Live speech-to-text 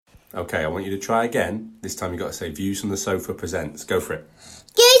Okay, I want you to try again. This time you've got to say Views from the Sofa presents. Go for it.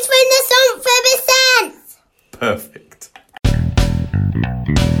 Views from the Sofa presents. Perfect.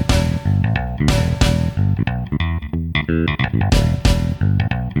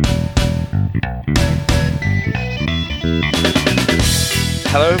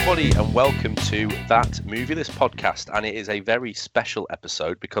 Hello everybody and welcome to That Movie List podcast, and it is a very special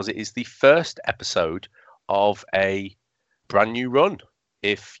episode because it is the first episode of a brand new run.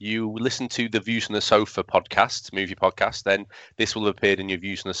 If you listen to the Views from the Sofa podcast, movie podcast, then this will have appeared in your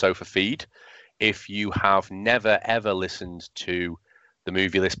Views from the Sofa feed. If you have never ever listened to the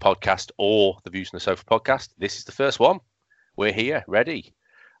Movie List podcast or the Views from the Sofa podcast, this is the first one. We're here, ready.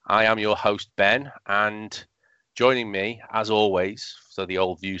 I am your host, Ben, and joining me, as always, so the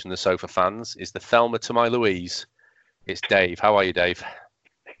old Views from the Sofa fans, is the Thelma to my Louise. It's Dave. How are you, Dave?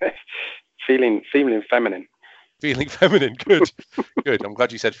 Feeling feminine. Feeling feminine. Good. Good. I'm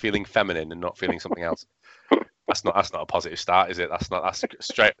glad you said feeling feminine and not feeling something else. That's not a positive start, is it? That's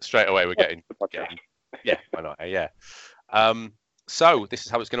straight away we're getting yeah, why not? Yeah. So this is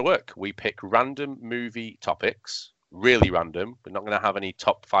how it's going to work. We pick random movie topics, really random. We're not going to have any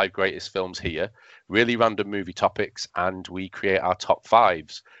top 5 greatest films here. Really random movie topics, and we create our top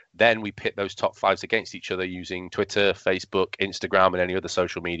 5s. Then we pit those top 5s against each other using Twitter, Facebook, Instagram, and any other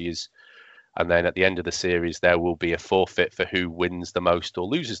social medias. And then at the end of the series, there will be a forfeit for who wins the most or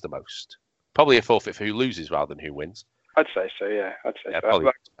loses the most. Probably a forfeit for who loses rather than who wins. I'd say so, yeah. Yeah,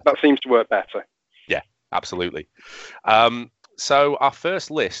 that seems to work better. Yeah, absolutely. So our first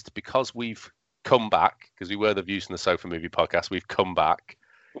list, because we've come back, because we were the Views from the Sofa movie podcast, we've come back,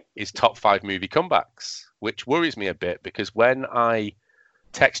 is top 5 movie comebacks, which worries me a bit because when I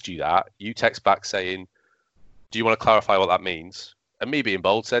text you that, you text back saying, do you want to clarify what that means? And me being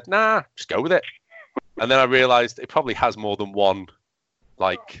bold said, nah, just go with it. And then I realized it probably has more than one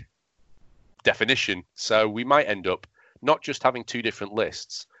definition. So we might end up not just having 2 different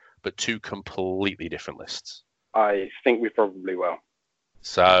lists, but 2 completely different lists. I think we probably will.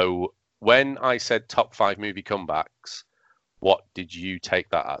 So when I said top 5 movie comebacks, what did you take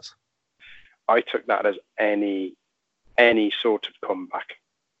that as? I took that as any sort of comeback.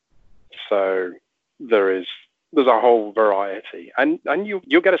 So there's a whole variety, and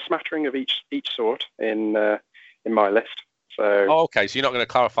you'll get a smattering of each sort in my list. So okay, so you're not going to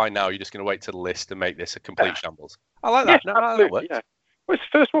clarify now. You're just going to wait to the list and make this a complete shambles. I like that. Yes, no, absolutely. Yeah. Well, it's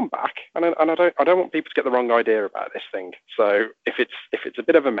the first one back, and I don't want people to get the wrong idea about this thing. So if it's a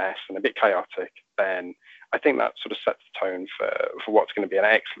bit of a mess and a bit chaotic, then I think that sort of sets the tone for what's going to be an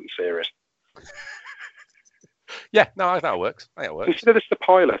excellent series. Yeah, no, I think that works. Consider this the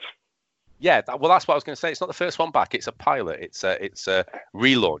pilot. Yeah, that's what I was going to say. It's not the first one back. It's a pilot. It's a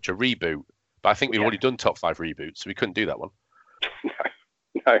relaunch, a reboot. But I think we've already done top 5 reboots, so we couldn't do that one.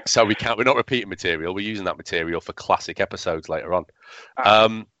 No. So we can't. We're not repeating material. We're using that material for classic episodes later on.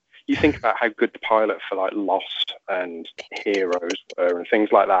 You think about how good the pilot for like Lost and Heroes were and things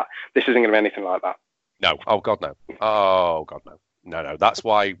like that. This isn't going to be anything like that. No. Oh God, no. Oh God, no. No. That's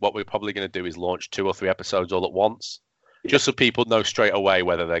why what we're probably going to do is launch 2 or 3 episodes all at once, just so people know straight away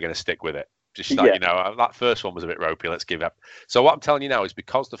whether they're going to stick with it. Just like, that first one was a bit ropey. Let's give up. So what I'm telling you now is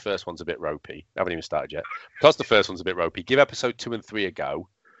because the first one's a bit ropey, I haven't even started yet. Because the first one's a bit ropey, give episode 2 and 3 a go,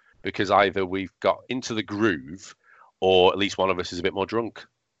 because either we've got into the groove, or at least one of us is a bit more drunk.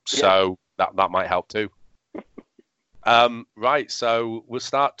 So that might help too. Right. So we'll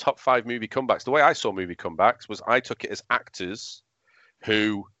start top 5 movie comebacks. The way I saw movie comebacks was I took it as actors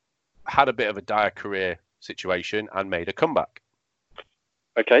who had a bit of a dire career situation and made a comeback.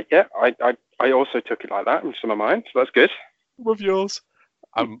 Okay, yeah, I also took it like that in some of mine, so that's good. Love yours.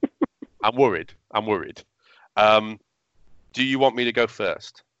 I'm worried. Do you want me to go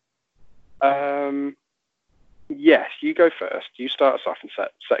first? Yes, you go first. You start us off and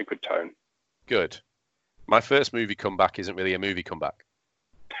set a good tone. Good. My first movie comeback isn't really a movie comeback.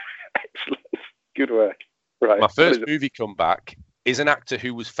 Excellent. Good work. Right. My first movie comeback is an actor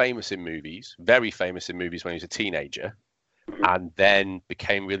who was famous in movies, very famous in movies when he was a teenager, and then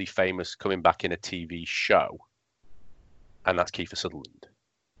became really famous coming back in a TV show. And that's Kiefer Sutherland.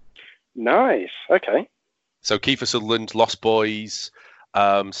 Nice. Okay. So Kiefer Sutherland, Lost Boys,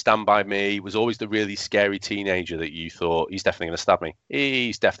 Stand By Me, was always the really scary teenager that you thought, he's definitely going to stab me.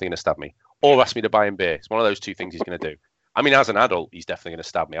 He's definitely going to stab me. Or ask me to buy him beer. It's one of those 2 things he's going to do. I mean, as an adult, he's definitely going to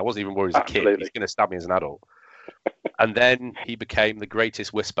stab me. I wasn't even worried as a kid. He's going to stab me as an adult. And then he became the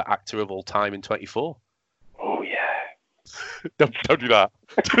greatest whisper actor of all time in 24. Oh, yeah. Don't do that.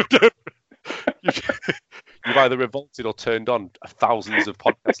 You've either revolted or turned on thousands of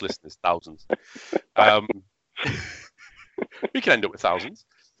podcast listeners. Thousands. We can end up with thousands.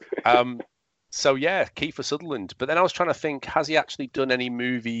 So yeah, Kiefer Sutherland. But then I was trying to think, has he actually done any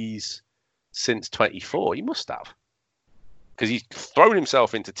movies since 24? He must have, because he's thrown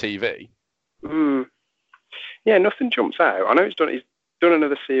himself into TV. Yeah, nothing jumps out. I know he's done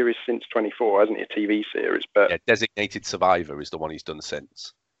another series since 24, hasn't he? A TV series, but yeah, Designated Survivor is the one he's done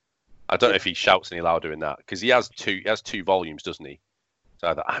since. I don't know if he shouts any louder in that, because he has two volumes, doesn't he? So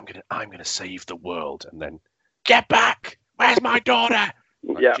either I'm gonna save the world, and then get back. Where's my daughter?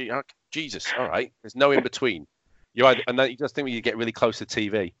 yeah, Jesus. All right. There's no in between. And then you just think when you get really close to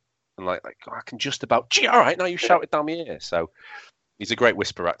TV, and like oh, I can just about. Gee, all right. Now you shouted down my ear. So he's a great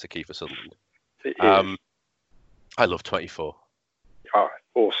whisper actor, Kiefer Sutherland. I love 24. Oh,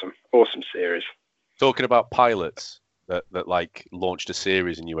 awesome series. Talking about pilots that like launched a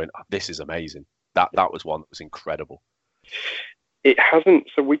series and you went, oh, this is amazing. That was one that was incredible. It hasn't.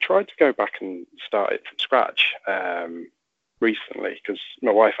 So we tried to go back and start it from scratch recently because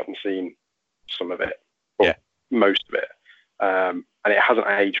my wife hadn't seen some of it, or most of it, and it hasn't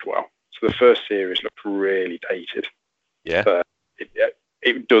aged well. So the first series looked really dated. Yeah, but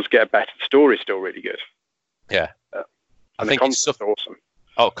it does get better. The story's still really good. Yeah. I think it's awesome.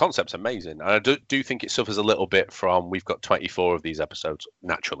 Oh, concept's amazing. And I do think it suffers a little bit from we've got 24 of these episodes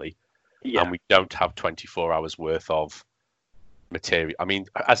naturally, and we don't have 24 hours worth of material. I mean,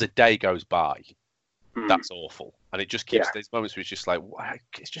 as a day goes by, that's awful. And it just keeps these moments where it's just like,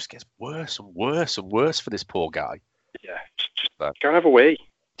 it just gets worse and worse and worse for this poor guy. Yeah, just go and have a wee.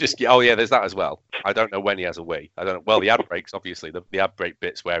 There's that as well. I don't know when he has a wee. I don't know. Well, the ad breaks, obviously, the ad break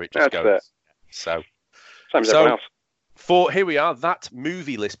bits where it just goes. It. So, same as everyone else. Here we are, that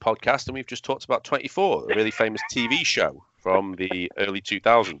movie list podcast, and we've just talked about 24, a really famous TV show from the early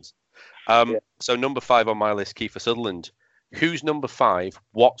 2000s. So number 5 on my list, Kiefer Sutherland. Who's number 5?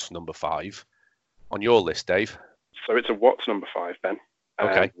 What's number 5 on your list, Dave? So it's a what's number 5, Ben.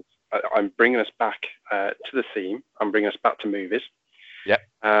 Okay. I'm bringing us back to the theme. I'm bringing us back to movies. Yep.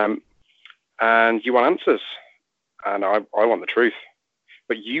 And you want answers, and I want the truth.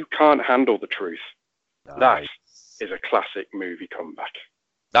 But you can't handle the truth. Nice. That is a classic movie comeback.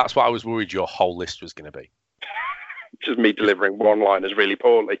 That's what I was worried your whole list was going to be. Just me delivering one-liners really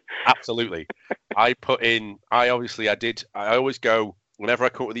poorly. Absolutely. I always go, whenever I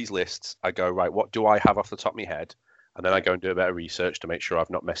come up with these lists, I go, right, what do I have off the top of my head? And then I go and do a bit of research to make sure I've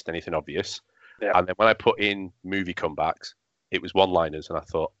not missed anything obvious. Yeah. And then when I put in movie comebacks, it was one-liners, and I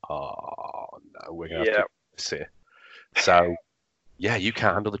thought, oh, no, we're going to have to do this here. So, yeah, you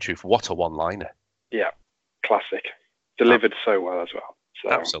can't handle the truth. What a one-liner. Yeah, classic. Delivered so well as well.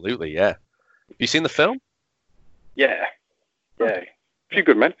 So. Absolutely, yeah. Have you seen the film? Yeah. A few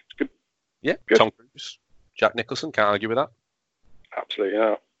good men. It's good. Yeah, good. Tom Cruise, Jack Nicholson, can't argue with that. Absolutely,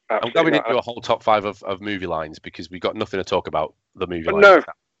 yeah. I'm glad we didn't do a whole top 5 of movie lines because we've got nothing to talk about the movie line.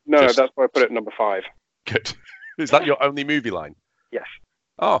 No, that's why I put it at number 5. Good. Is that your only movie line? Yes.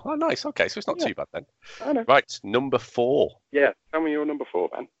 Oh, nice. Okay, so it's not too bad then. I know. Right, number 4. Yeah, tell me your number 4,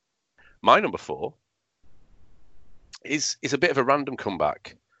 man. My number 4 is a bit of a random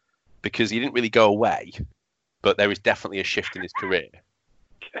comeback because he didn't really go away, but there is definitely a shift in his career,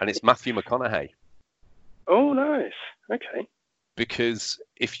 and it's Matthew McConaughey. Oh, nice. Okay. Because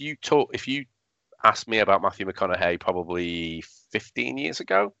if you asked me about Matthew McConaughey probably 15 years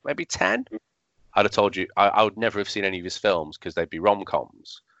ago, maybe 10, I'd have told you I would never have seen any of his films because they'd be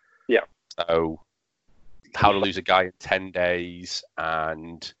rom-coms. Yeah. So, How to Lose a Guy in 10 Days,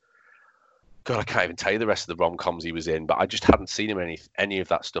 and God, I can't even tell you the rest of the rom-coms he was in, but I just hadn't seen him in any of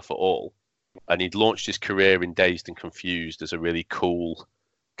that stuff at all. And he'd launched his career in Dazed and Confused as a really cool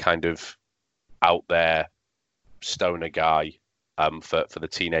kind of out there stoner guy for the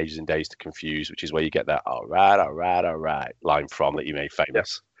teenagers in Dazed and Confused, which is where you get that all right line from that you made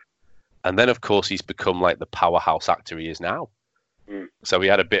famous. And then, of course, he's become like the powerhouse actor he is now. So he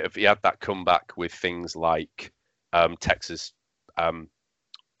had that comeback with things like Dallas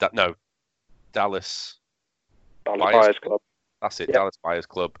Buyers Club. That's it, Dallas Buyers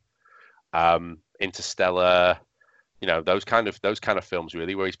Club. Interstellar, those kind of films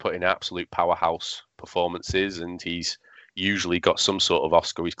really, where he's put in absolute powerhouse performances, and he's usually got some sort of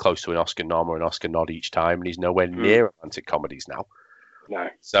Oscar. He's close to an Oscar nom or an Oscar nod each time, and he's nowhere near romantic comedies now. No.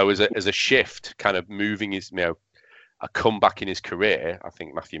 So as a shift, kind of moving his, a comeback in his career, I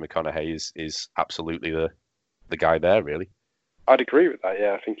think Matthew McConaughey is absolutely the guy there, really. I'd agree with that.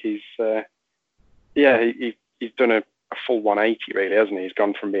 Yeah, I think he's he's done a full 180, really, hasn't he? He's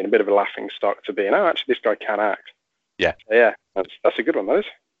gone from being a bit of a laughing stock to being, actually, this guy can act. Yeah. Yeah, that's a good one, that is.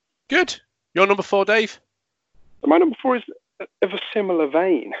 Good. Your number 4, Dave? So my number 4 is of a similar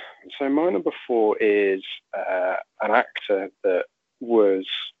vein. So my number 4 is an actor that was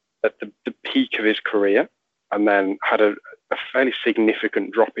at the peak of his career, and then had a fairly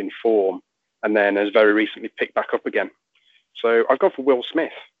significant drop in form, and then has very recently picked back up again. So I've gone for Will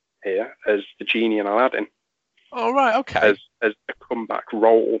Smith here as the genie in Aladdin. Oh, right, okay. As a comeback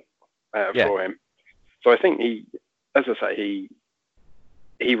role for him. So I think he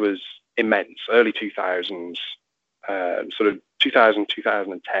was immense. Early 2000s, sort of 2000,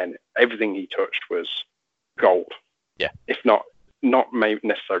 2010, everything he touched was gold. Yeah. If not maybe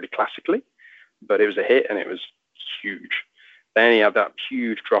necessarily classically, but it was a hit and it was huge. Then he had that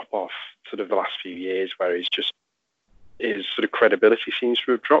huge drop off sort of the last few years where his sort of credibility seems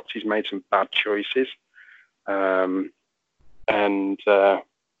to have dropped. He's made some bad choices.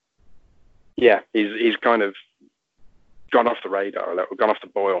 He's kind of gone off the radar a little, gone off the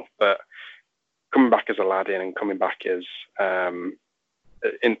boil. But coming back as Aladdin and coming back as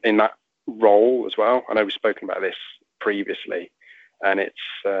in that role as well. I know we've spoken about this previously, and it's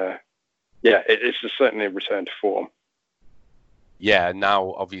certainly a return to form. Yeah,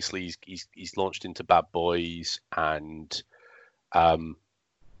 now obviously he's launched into Bad Boys, and I don't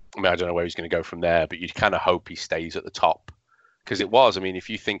know where he's going to go from there, but you kind of hope he stays at the top, because if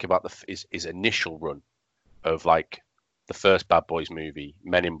you think about his initial run of like the first Bad Boys movie,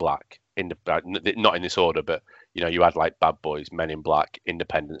 Men in Black, not in this order, but you had like Bad Boys, Men in Black,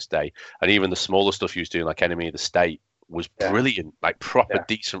 Independence Day, and even the smaller stuff he was doing, like Enemy of the State, was brilliant, like proper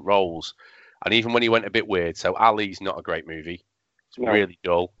decent roles. And even when he went a bit weird, so Ali's not a great movie. It's really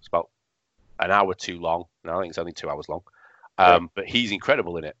dull. It's about an hour too long. No, I think it's only 2 hours long. But he's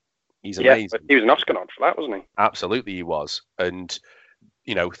incredible in it. He's amazing. But he was an Oscar nod for that, wasn't he? Absolutely, he was. And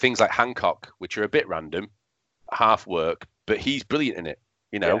things like Hancock, which are a bit random, half work, but he's brilliant in it.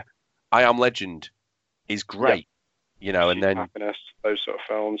 I Am Legend is great. And then Happiness, those sort of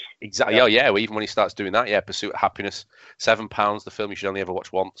films. Exactly. Yeah. Oh, yeah. Well, even when he starts doing that, Pursuit of Happiness, £7, the film you should only ever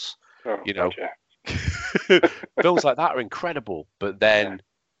watch once. Oh, God, yeah. Films like that are incredible. But then,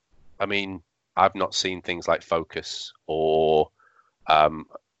 I've not seen things like Focus or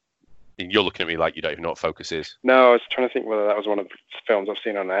you're looking at me like you don't even know what Focus is. No, I was trying to think whether that was one of the films I've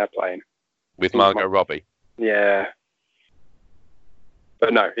seen on an airplane. With Margot Robbie? Yeah.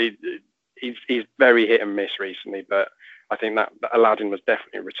 But no, he's very hit and miss recently, but I think that Aladdin was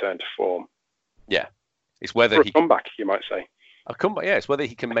definitely a return to form. Yeah. It's whether for a comeback, you might say. A comeback, yeah. It's whether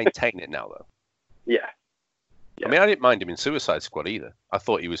he can maintain it now, though. Yeah. I didn't mind him in Suicide Squad either. I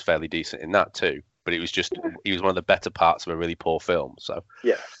thought he was fairly decent in that too, but it was just he was one of the better parts of a really poor film. So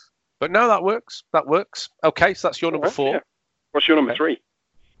yeah. But no, that works. Okay, so that's your number 4. Yeah. What's your number 3?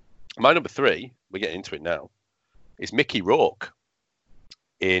 My number 3, we're getting into it now, is Mickey Rourke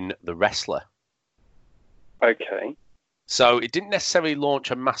in The Wrestler. Okay. So it didn't necessarily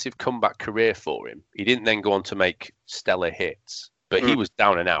launch a massive comeback career for him. He didn't then go on to make stellar hits, but he was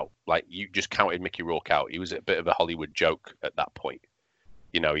down and out. Like, you just counted Mickey Rourke out. He was a bit of a Hollywood joke at that point.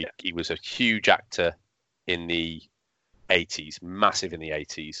 He was a huge actor in the 80s, massive in the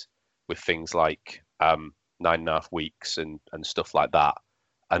 80s, with things like 9.5 Weeks and stuff like that.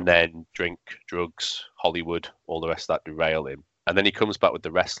 And then drink, drugs, Hollywood, all the rest of that derail him. And then he comes back with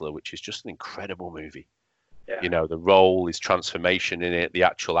The Wrestler, which is just an incredible movie. Yeah. The role, his transformation in it, the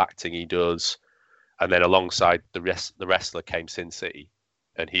actual acting he does. And then alongside The Wrestler came Sin City,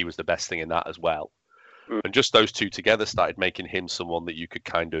 and he was the best thing in that as well. And just those two together started making him someone that you could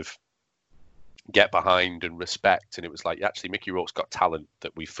kind of get behind and respect. And it was like, actually, Mickey Rourke's got talent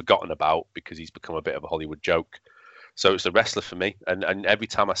that we've forgotten about because he's become a bit of a Hollywood joke. So it's The Wrestler for me. And every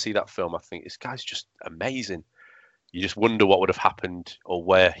time I see that film, I think this guy's just amazing. You just wonder what would have happened or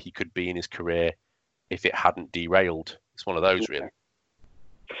where he could be in his career if it hadn't derailed. It's one of those, really.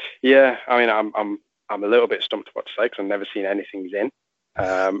 Yeah, I'm a little bit stumped what to say because I've never seen anything he's in.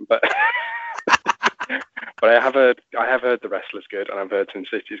 But but I have heard The Wrestler's good, and I've heard Sin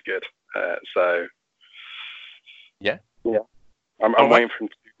City's good. So yeah. I'm waiting for him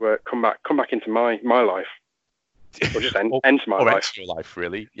to come back into my life, or just enter my life. Enter your life,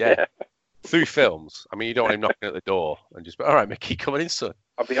 really. Yeah. Through films. You don't want him knocking at the door and just, all right, Mickey, come on in, son.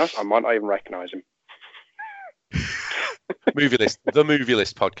 I'll be honest, I might not even recognise him. The Movie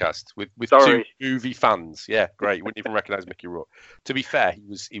List podcast with 2 movie fans. Yeah, great. You wouldn't even recognise Mickey Rourke. To be fair,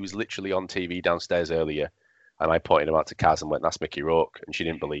 he was literally on TV downstairs earlier, and I pointed him out to Kaz and went, "That's Mickey Rourke," and she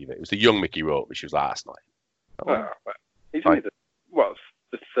didn't believe it. It was the young Mickey Rourke, but she was like, "That's not." He's only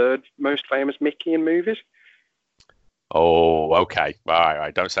the third most famous Mickey in movies. Oh, okay. All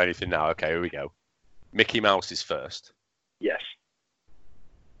right. Don't say anything now. Okay, here we go. Mickey Mouse is first. Yes.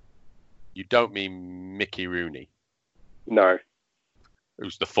 You don't mean Mickey Rooney? No.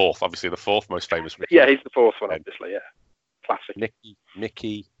 Who's the fourth? Obviously, the fourth most famous Mickey. Yeah, he's the fourth one, obviously, yeah. Classic.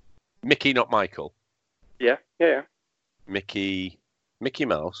 Mickey, not Michael. Yeah. Mickey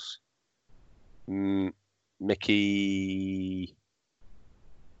Mouse. Mickey.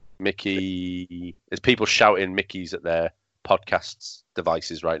 There's people shouting Mickeys at their podcasts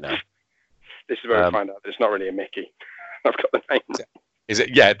devices right now. This is where we find out that it's not really a Mickey. I've got the name. Is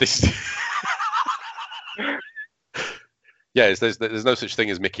it? Yeah, this. Yeah, there's no such thing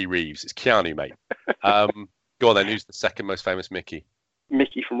as Mickey Reeves. It's Keanu, mate. Go on then. Who's the second most famous Mickey?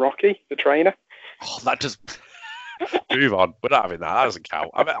 Mickey from Rocky, the trainer. Oh, that does. Move on. We're not having that. That doesn't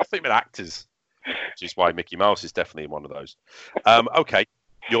count. I think with actors, which is why Mickey Mouse is definitely one of those. Okay,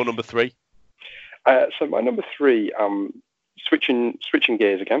 your number 3. So my number 3, switching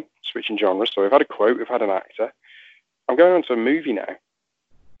gears again, switching genres. So we've had a quote, we've had an actor. I'm going on to a movie now.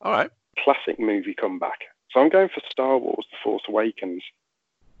 All right. Classic movie comeback. So I'm going for Star Wars: The Force Awakens.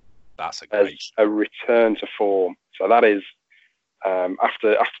 That's a great. As a return to form. So that is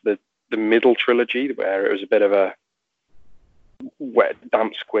after the middle trilogy, where it was a bit of a wet,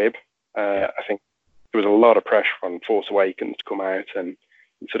 damp squib. I think there was a lot of pressure on Force Awakens to come out and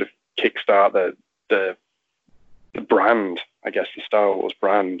sort of kickstart the brand, I guess, the Star Wars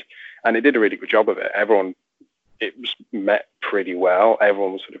brand, and it did a really good job of it. It was met pretty well.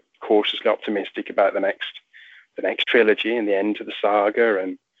 Everyone was sort of cautiously optimistic about the next trilogy and the end to the saga,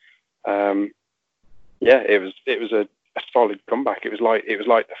 and it was a solid comeback. It was like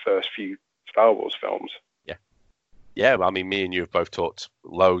the first few Star Wars films. Yeah. I mean, me and you have both talked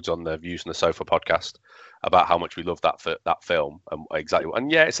loads on the Views on the Sofa podcast about how much we love that film, and exactly.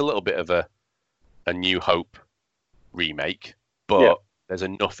 And yeah, it's a little bit of a New Hope remake, but there's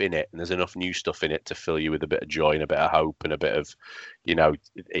enough in it, and there's enough new stuff in it to fill you with a bit of joy and a bit of hope and a bit of,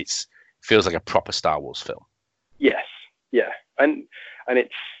 it feels like a proper Star Wars film. Yes, yeah, and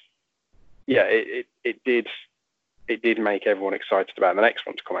it's it did make everyone excited about the next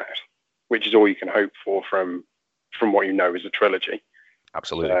one to come out, which is all you can hope for from what you know is a trilogy.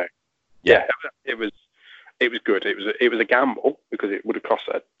 Absolutely. So, it was good. It was a gamble because it would have cost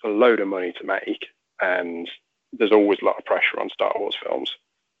a load of money to make, and there's always a lot of pressure on Star Wars films.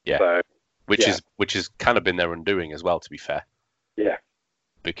 Yeah. So, which has kind of been their undoing as well, to be fair. Yeah.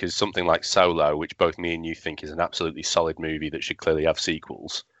 Because something like Solo, which both me and you think is an absolutely solid movie that should clearly have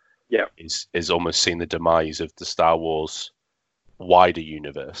sequels, is almost seen the demise of the Star Wars wider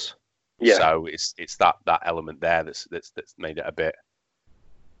universe. Yeah. So it's that element there that's made it a bit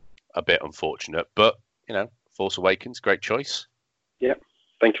unfortunate. But Force Awakens, great choice. Yeah.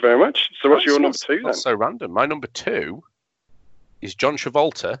 Thank you very much. So what's your number 2 then? That's so random. My number 2 is John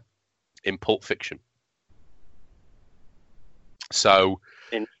Travolta in Pulp Fiction. So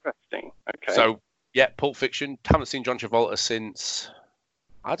interesting. Okay. So yeah, Pulp Fiction. Haven't seen John Travolta since,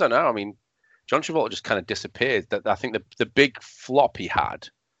 I don't know. I mean, John Travolta just kind of disappeared. That I think the big flop he had,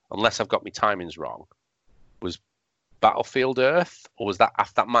 unless I've got my timings wrong, was Battlefield Earth, or was that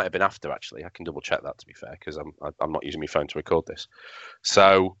after? That might have been after, actually. I can double check that, to be fair, because I'm not using my phone to record this.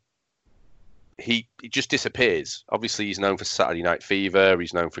 So he just disappears. Obviously, he's known for Saturday Night Fever.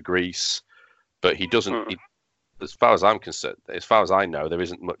 He's known for Grease, but he doesn't. As far as I'm concerned, as far as I know, there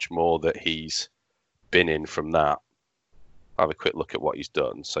isn't much more that he's been in from that. I'll have a quick look at what he's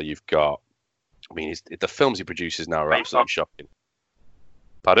done. So you've got, I mean, the films he produces now are absolutely shocking.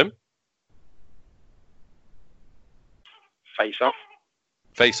 Pardon?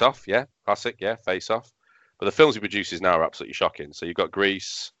 Face Off, yeah, classic, yeah, Face Off. But the films he produces now are absolutely shocking. So you've got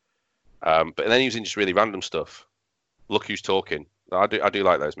Grease, but then he was in just really random stuff. Look Who's Talking. I do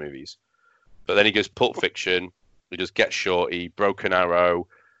like those movies. But then he goes Pulp Fiction. He does Get Shorty, Broken Arrow,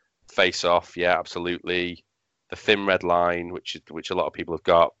 Face Off, yeah, absolutely. The Thin Red Line, which a lot of people have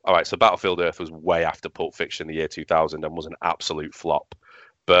got. All right, so Battlefield Earth was way after Pulp Fiction, the year 2000, and was an absolute flop.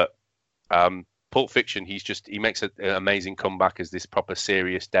 But Pulp Fiction, he makes an amazing comeback as this proper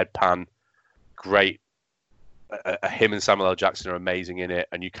serious deadpan, great. Him and Samuel L. Jackson are amazing in it,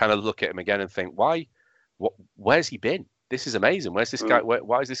 and you kind of look at him again and think, where's he been? This is amazing. Where's this guy?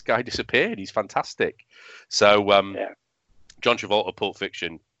 Why has this guy disappeared? He's fantastic. So John Travolta, Pulp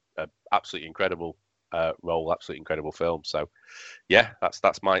Fiction, absolutely incredible role, absolutely incredible film. So yeah,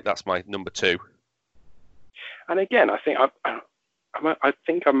 that's my number 2. And again, I think I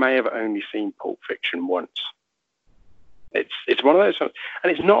think I may have only seen Pulp Fiction once. It's one of those,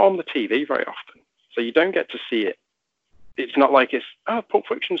 and it's not on the TV very often, so you don't get to see it. It's not like Pulp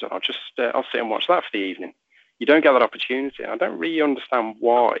Fiction's on. I'll sit and watch that for the evening. You don't get that opportunity. I don't really understand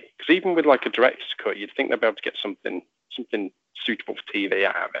why. Because even with like a director's cut, you'd think they'd be able to get something suitable for TV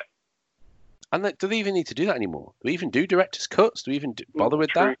out of it. And do they even need to do that anymore? Do we even do director's cuts? Do we even bother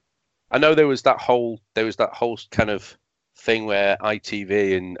with that? I know there was that whole kind of thing where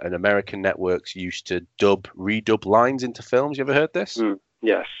ITV and American networks used to redub lines into films. You ever heard this?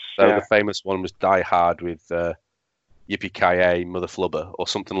 Yes. So yeah. the famous one was Die Hard with Yippee-ki-yay, Mother Flubber, or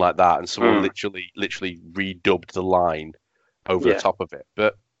something like that, and someone literally redubbed the line over the top of it.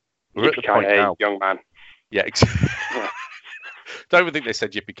 But we're at the point now. Young man. Yeah. Don't even think they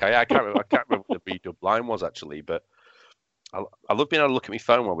said Yippee-ki-yay. I can't remember what the redubbed line was actually, but I love being able to look at my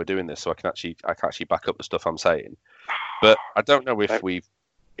phone while we're doing this, so I can actually back up the stuff I'm saying. But I don't know if we've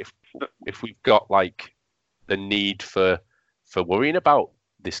got like the need for worrying about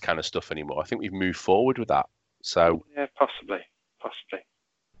this kind of stuff anymore. I think we've moved forward with that. So yeah, possibly.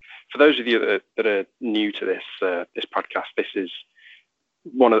 For those of you that are new to this podcast, this is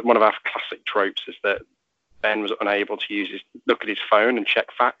one of our classic tropes is that Ben was unable to look at his phone and check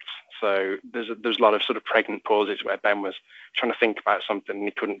facts. So there's a lot of sort of pregnant pauses where Ben was trying to think about something and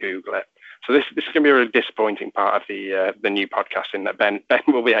he couldn't Google it. So this is going to be a really disappointing part of the new podcast in that Ben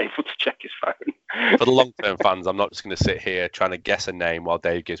will be able to check his phone. For the long-term fans, I'm not just going to sit here trying to guess a name while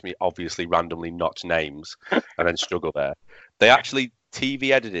Dave gives me obviously randomly notched names and then struggle there. They actually TV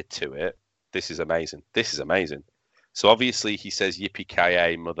edited to it. This is amazing. So obviously he says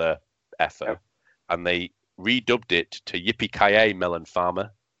Yippee-ki-yay, mother effer, Yep. and they redubbed it to Yippee-ki-yay, melon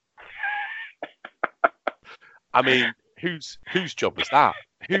farmer. I mean, whose job was that?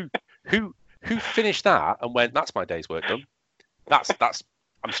 Who finished that and went, that's my day's work done. That's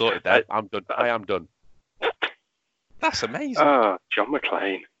I'm sorted there. I'm done. I am done. That's amazing. John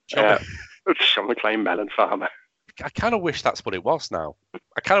McClane. John McClane, melon farmer. I kind of wish that's what it was now.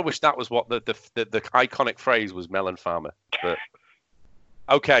 I kind of wish that was what the iconic phrase was, melon farmer. But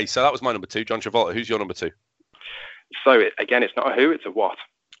okay, so that was my number 2, John Travolta. Who's your number 2? So again, it's not a who, it's a what.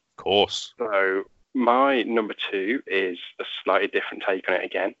 Of course. So my number 2 is a slightly different take on it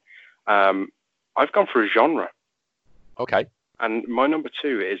again. I've gone for a genre. Okay. And my number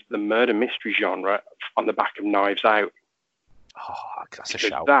 2 is the murder mystery genre on the back of Knives Out. Oh, that's a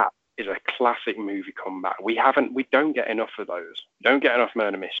shout. That is a classic movie comeback. We don't get enough of those. We don't get enough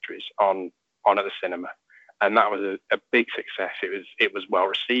murder mysteries on at the cinema. And that was a big success. It was well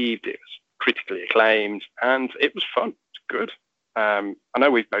received. It was critically acclaimed, and it was fun. It's good. I know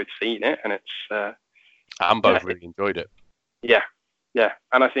we've both seen it, and it's. And both really enjoyed it. Yeah,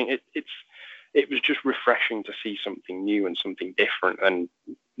 and I think it was just refreshing to see something new and something different, and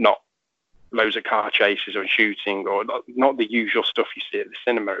not loads of car chases or shooting or not the usual stuff you see at the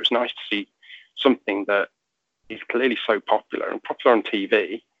cinema. It was nice to see something that is clearly so popular and popular on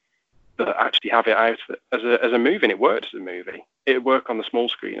TV that actually have it out as a movie, and it worked as a movie. It worked on the small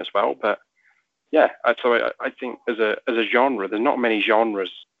screen as well, but yeah. So I think as a genre, there's not many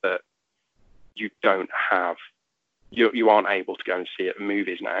genres that you don't have. You aren't able to go and see it in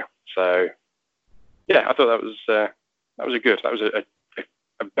movies now. So yeah, I thought that was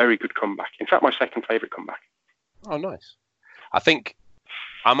a very good comeback. In fact, my second favourite comeback. Oh, nice. I think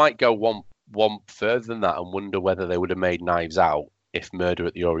I might go one further than that and wonder whether they would have made Knives Out if Murder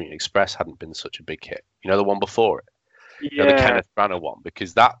at the Orient Express hadn't been such a big hit. You know, the one before it? Yeah. You know, the Kenneth Branagh one,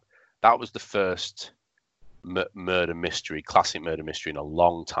 because that was the first classic murder mystery in a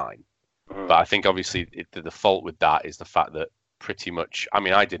long time. But I think obviously the fault with that is the fact that pretty much, I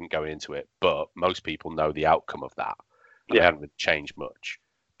mean, I didn't go into it, but most people know the outcome of that. And they haven't really changed much.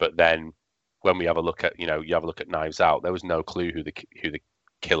 But then when we have a look at, you have a look at Knives Out, there was no clue who the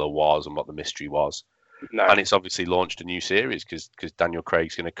killer was and what the mystery was. No. And it's obviously launched a new series because Daniel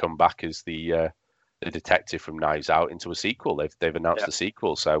Craig's going to come back as the detective from Knives Out into a sequel. They've announced the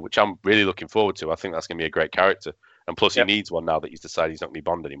sequel, so which I'm really looking forward to. I think that's going to be a great character. And plus he needs one now that he's decided he's not going to be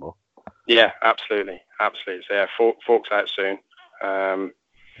Bond anymore. Yeah, absolutely. So yeah, Fork's out soon.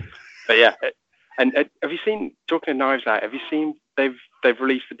 But yeah, and have you seen, talking of Knives Out, have you seen they've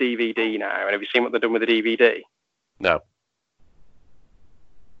released the DVD now, and have you seen what they've done with the DVD? No.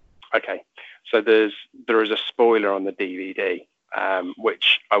 Okay, so there is a spoiler on the DVD,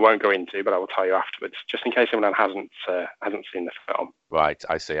 which I won't go into, but I will tell you afterwards, just in case anyone hasn't seen the film. Right,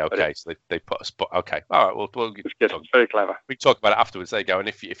 I see. Okay, so they put a spot. Okay, all right. We'll it's good. It's very clever. We can talk about it afterwards. There you go. And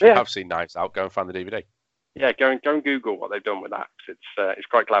if you have seen Knives Out, go and find the DVD. Yeah, go and Google what they've done with that. It's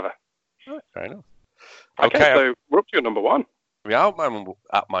quite clever. Oh, fair enough. Okay, so we're up to your number 1. We are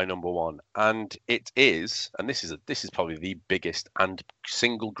at my number 1, and it is, and this is probably the biggest and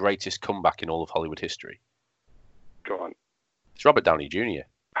single greatest comeback in all of Hollywood history. Go on. It's Robert Downey Jr.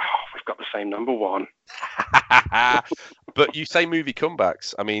 Oh, we've got the same number 1. But you say movie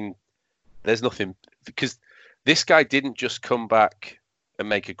comebacks. I mean, there's nothing, because this guy didn't just come back and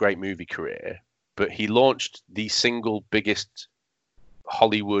make a great movie career, but he launched the single biggest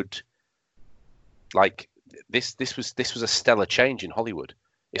Hollywood, like, this was a stellar change in Hollywood.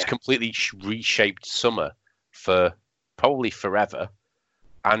 It's Yeah. completely reshaped summer for probably forever.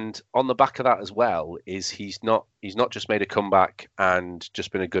 And on the back of that as well is he's not just made a comeback and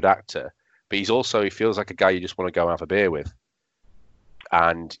just been a good actor, but he feels like a guy you just want to go and have a beer with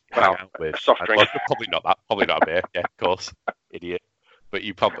and hang out with. Soft drink. Well, probably not a beer. Yeah, of course, idiot. But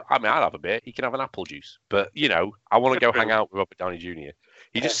I'd have a beer. You can have an apple juice. But I want to go hang out with Robert Downey Jr.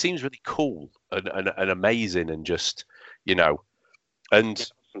 He just seems really cool and amazing and just and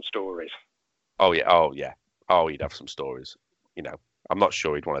Some stories. oh yeah, he'd have some stories. I'm not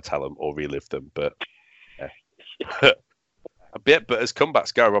sure he'd want to tell them or relive them, but yeah. But as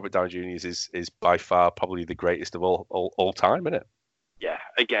comebacks go, Robert Downey Jr. is by far probably the greatest of all time, isn't it? Yeah,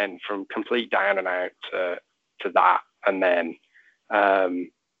 again, from complete down and out to that, and then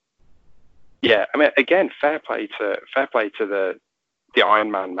yeah, I mean, again, fair play to the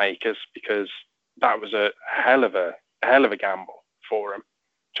Iron Man makers, because that was a hell of a gamble for him,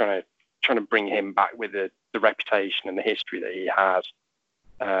 trying to bring him back with the reputation and the history that he has,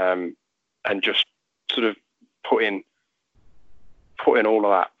 and just sort of putting all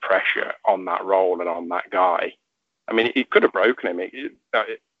of that pressure on that role and on that guy. I mean, it could have broken him.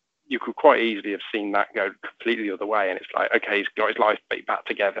 You could quite easily have seen that go completely the other way, and it's like, okay, he's got his life back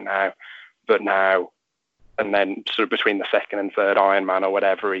together now, and then sort of between the second and third Iron Man or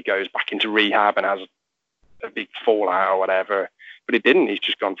whatever, he goes back into rehab and has a big fallout or whatever. But it didn't. He's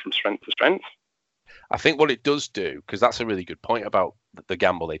just gone from strength to strength. I think what it does do, because that's a really good point about the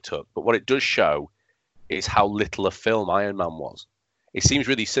gamble they took, but what it does show is how little a film Iron Man was. It seems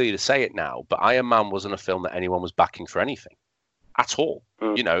really silly to say it now, but Iron Man wasn't a film that anyone was backing for anything at all.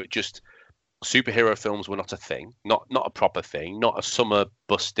 Just superhero films were not a thing, not a proper thing, not a summer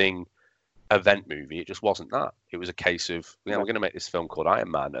busting event movie. It just wasn't that. It was a case of, we're going to make this film called Iron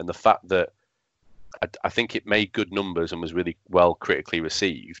Man. And the fact that I think it made good numbers and was really well critically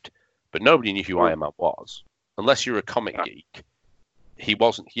received, but nobody knew who Iron Man was. Unless you're a comic geek, he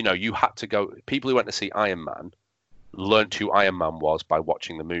wasn't. You had to go. People who went to see Iron Man learnt who Iron Man was by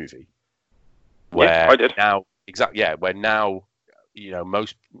watching the movie. Yeah, I did. Now, exactly. Yeah, where now,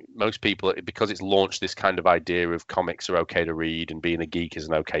 most people, because it's launched this kind of idea of comics are okay to read and being a geek is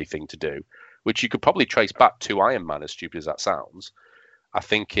an okay thing to do, which you could probably trace back to Iron Man, as stupid as that sounds. I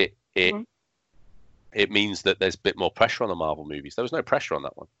think it means that there's a bit more pressure on the Marvel movies. There was no pressure on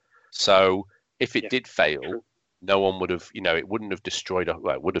that one. So if it did fail, no one would have, it wouldn't have destroyed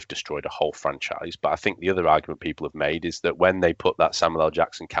it would have destroyed a whole franchise. But I think the other argument people have made is that when they put that Samuel L.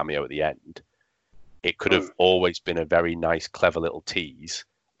 Jackson cameo at the end, it could have always been a very nice, clever little tease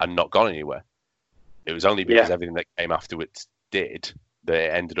and not gone anywhere. It was only because everything that came afterwards did that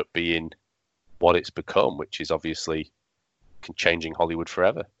it ended up being what it's become, which is obviously changing Hollywood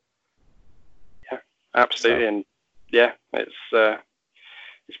forever. Yeah, absolutely. So, and yeah,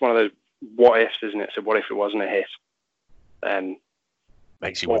 it's one of those what ifs, isn't it? So what if it wasn't a hit? Then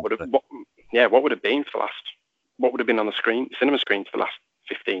makes you what would have been for the last? What would have been on the cinema screen for the last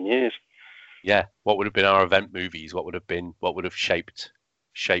 15 years? Yeah, what would have been our event movies? What would have shaped?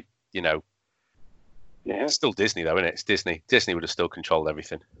 Yeah. It's still Disney though, isn't it? It's Disney. Disney would have still controlled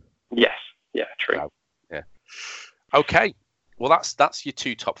everything. Yes. Yeah. True. So, yeah. Okay. Well, that's your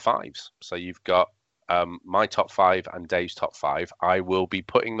two top fives. So you've got my top five and Dave's top five. I will be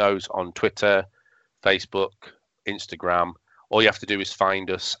putting those on Twitter, Facebook, Instagram. All you have to do is find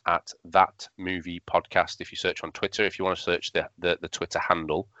us at That Movie Podcast. If you search on Twitter, if you want to search the Twitter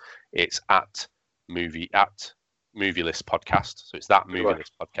handle, it's at Movie List Podcast. So it's That Movie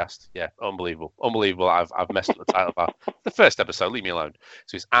List Podcast. Yeah, unbelievable. I've messed up the title of the first episode. Leave me alone.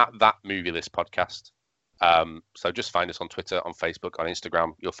 So it's at That Movie List Podcast. So just find us on Twitter, on Facebook, on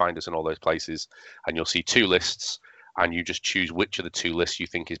Instagram. You'll find us in all those places, and you'll see two lists, and you just choose which of the two lists you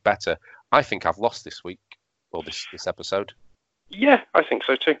think is better. I think I've lost this week or this episode. Yeah, I think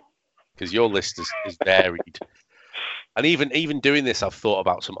so too. Because your list is varied. And even doing this, I've thought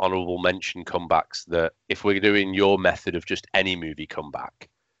about some honourable mention comebacks that if we're doing your method of just any movie comeback,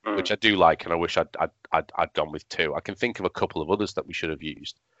 which I do like, and I wish I'd gone with two. I can think of a couple of others that we should have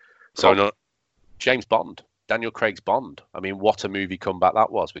used. So James Bond, Daniel Craig's Bond. I mean, what a movie comeback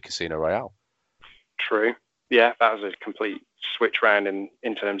that was with Casino Royale. True. Yeah, that was a complete switch round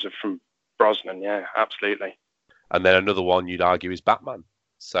in terms of from Brosnan. Yeah, absolutely. And then another one you'd argue is Batman.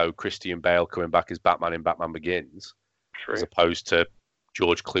 So Christian Bale coming back as Batman in Batman Begins. True. As opposed to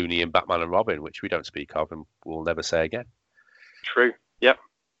George Clooney in Batman and Robin, which we don't speak of and we'll never say again. True. Yep.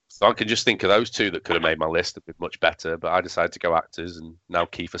 So I can just think of those two that could have made my list a bit much better, but I decided to go actors, and now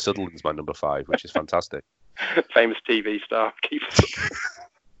Kiefer Sutherland's my number 5, which is fantastic. Famous TV star, Kiefer Sutherland.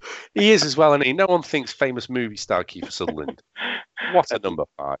 He is as well, and no one thinks famous movie star Kiefer Sutherland. What a number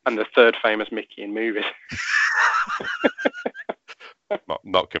 5. And the third famous Mickey in movies.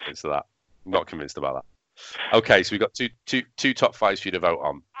 Not convinced of that. Not convinced about that. Okay, so we've got two top 5s for you to vote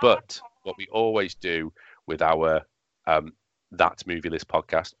on. But what we always do with our That Movie List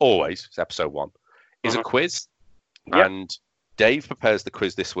podcast, always, it's episode 1, is a quiz. Yep. And Dave prepares the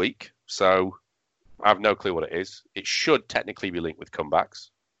quiz this week, so I have no clue what it is. It should technically be linked with comebacks.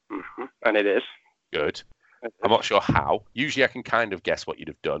 And it is. Good. I'm not sure how. Usually I can kind of guess what you'd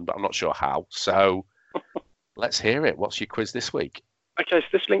have done, but I'm not sure how. So let's hear it. What's your quiz this week? Okay, so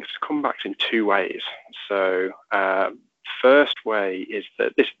this links to comebacks in 2 ways. So first way is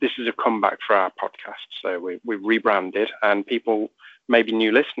that this is a comeback for our podcast. So we've rebranded, and people, maybe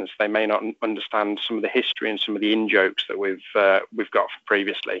new listeners, they may not understand some of the history and some of the in-jokes that we've got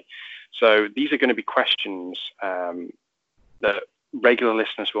previously. So these are going to be questions that regular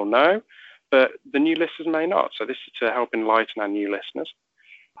listeners will know, but the new listeners may not. So this is to help enlighten our new listeners.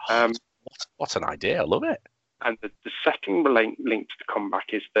 What an idea. I love it. And the second link to the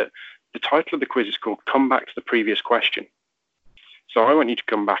comeback is that the title of the quiz is called Comeback to the Previous Question. So I want you to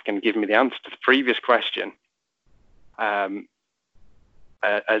come back and give me the answer to the previous question as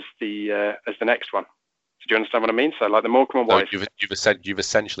the next one. So do you understand what I mean? So like the Morecambe Boys. So you've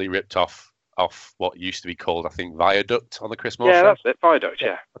essentially ripped off what used to be called, I think, Viaduct on the Chris Moore show. Yeah, that's it. Viaduct.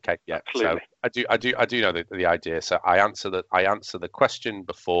 Yeah. Okay. Yeah. Absolutely. So I do know the idea. So I answer the question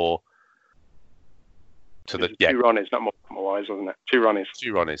before. To the 2 Ronnies, not Morecambe Boys, wasn't it? 2 Ronnies.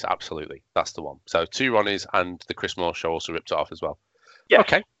 2 Ronnies, absolutely. That's the one. So 2 Ronnies and the Chris Moore show also ripped it off as well. Yeah.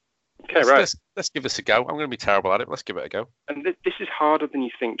 Okay. Okay, right. Let's give this a go. I'm going to be terrible at it. Let's give it a go. And this is harder than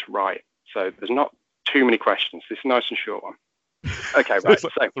you think to write. So there's not too many questions. This is a nice and short one. Okay, right. So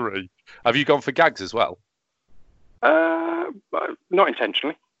 3. Have you gone for gags as well? Not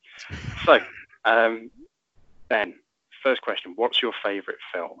intentionally. So, Ben, first question. What's your favourite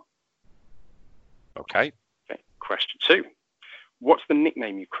film? Okay. Question 2. What's the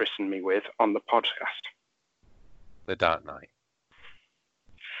nickname you christened me with on the podcast? The Dark Knight.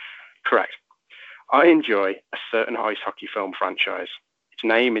 Correct. I enjoy a certain ice hockey film franchise. Its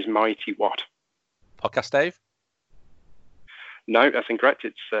name is Mighty What? Podcast Dave? No, that's incorrect.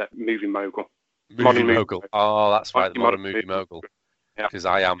 It's Movie Mogul. Modern Movie Mogul. Oh, that's right. The Modern Movie Mogul. Yeah. Because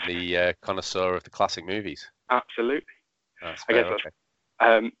I am the connoisseur of the classic movies. Absolutely. That's I fair, guess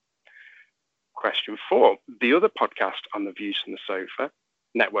that's question 4. The other podcast on the Views from the Sofa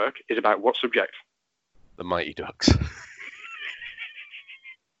network is about what subject? The Mighty Ducks.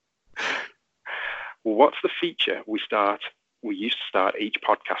 What's the feature we used to start each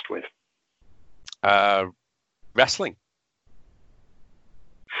podcast with? Wrestling.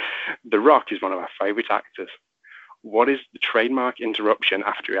 The Rock is one of our favourite actors. What is the trademark interruption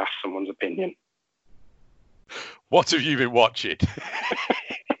after you ask someone's opinion? What have you been watching?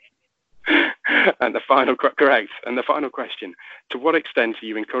 And the final correct. And the final question: to what extent are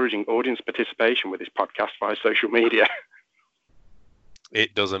you encouraging audience participation with this podcast via social media?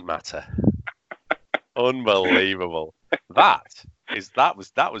 It doesn't matter. Unbelievable. That was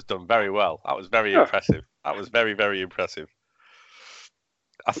done very well. That was very impressive. That was very, very impressive.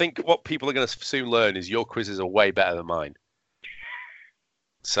 I think what people are going to soon learn is your quizzes are way better than mine.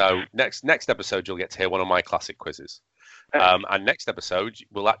 So next episode you'll get to hear one of my classic quizzes. And next episode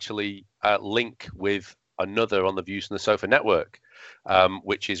we'll actually link with another on the Views from the Sofa network,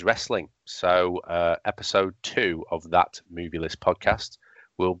 which is wrestling. So episode 2 of that Movie List podcast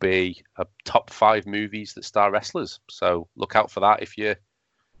will be a top 5 movies that star wrestlers. So look out for that if you're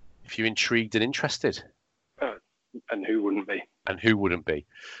intrigued and interested. And who wouldn't be? And who wouldn't be?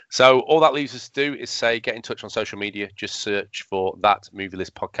 So all that leaves us to do is get in touch on social media. Just search for That Movie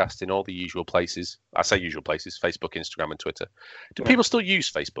List podcast in all the usual places. I say usual places: Facebook, Instagram, and Twitter. Do people still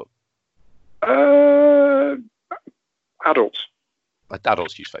use Facebook? Adults.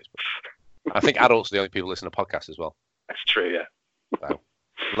 Adults use Facebook. I think adults are the only people listening to podcasts as well. That's true, yeah. So,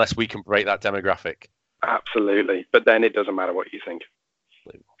 unless we can break that demographic. Absolutely. But then it doesn't matter what you think.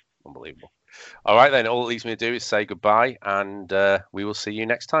 Unbelievable. All right, then. All it leaves me to do is say goodbye, and we will see you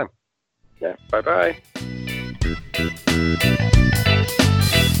next time. Yeah. Bye-bye.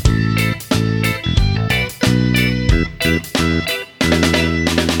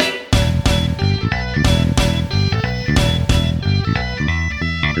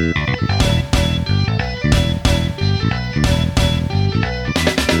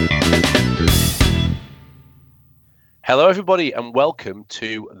 Hello, everybody, and welcome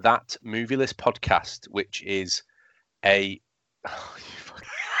to That Movie List podcast, which is a...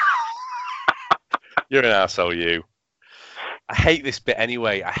 You're an arsehole, you. I hate this bit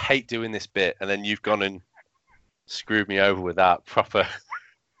anyway. I hate doing this bit, and then you've gone and screwed me over with that proper.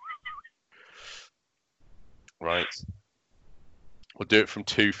 Right. We'll do it from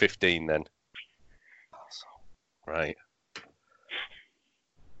 2:15 then. Right.